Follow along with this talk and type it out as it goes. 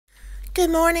Good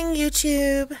morning,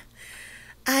 YouTube.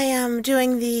 I am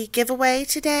doing the giveaway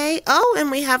today. Oh,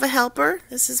 and we have a helper.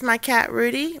 This is my cat,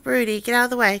 Rudy. Rudy, get out of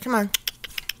the way. Come on.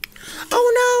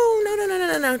 Oh,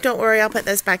 no. Don't worry, I'll put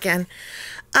this back in.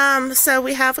 So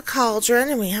we have a cauldron,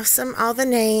 and we have all the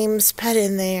names put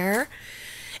in there.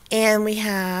 And we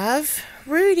have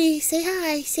Rudy. Say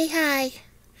hi.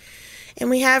 And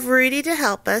we have Rudy to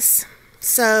help us.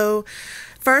 So,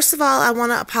 first of all, I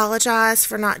want to apologize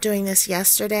for not doing this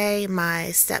yesterday.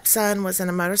 My stepson was in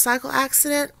a motorcycle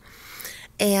accident,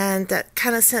 and that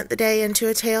kind of sent the day into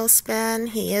a tailspin.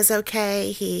 He is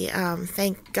okay. He,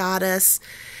 thank goddess,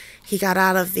 he got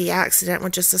out of the accident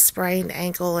with just a sprained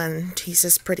ankle, and he's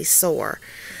just pretty sore.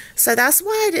 So that's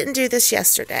why I didn't do this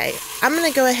yesterday. I'm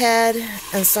going to go ahead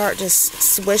and start just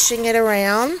swishing it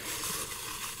around.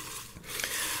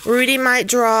 Rudy might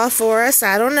draw for us.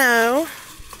 I don't know.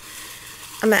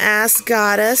 I'm going to ask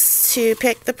Goddess to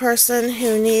pick the person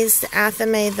who needs the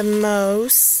Athame the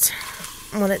most.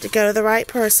 I want it to go to the right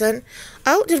person.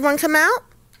 Oh, did one come out?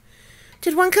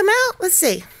 Did one come out? Let's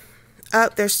see. Oh,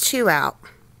 there's two out.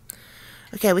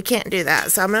 Okay, we can't do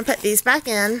that. So I'm going to put these back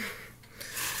in.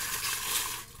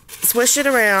 Swish it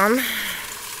around.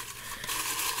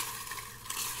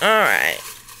 Alright.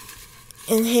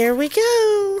 And here we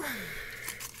go.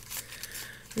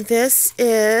 This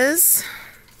is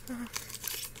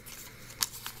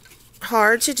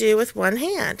hard to do with one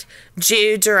hand.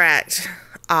 Jude Direct.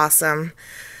 Awesome.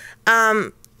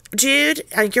 Jude,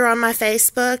 you're on my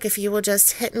Facebook. If you will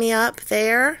just hit me up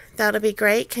there, that'll be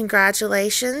great.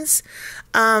 Congratulations.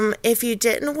 If you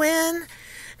didn't win,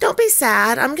 don't be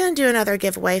sad. I'm going to do another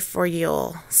giveaway for you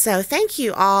all. So thank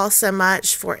you all so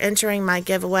much for entering my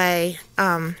giveaway.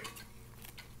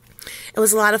 It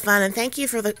was a lot of fun, and thank you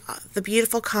for the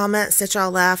beautiful comments that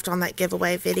y'all left on that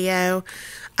giveaway video.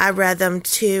 I read them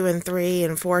 2 and 3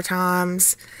 and 4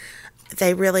 times.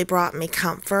 They really brought me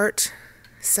comfort.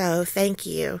 So thank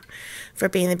you for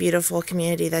being the beautiful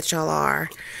community that y'all are.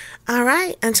 All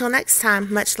right, until next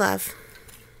time, much love.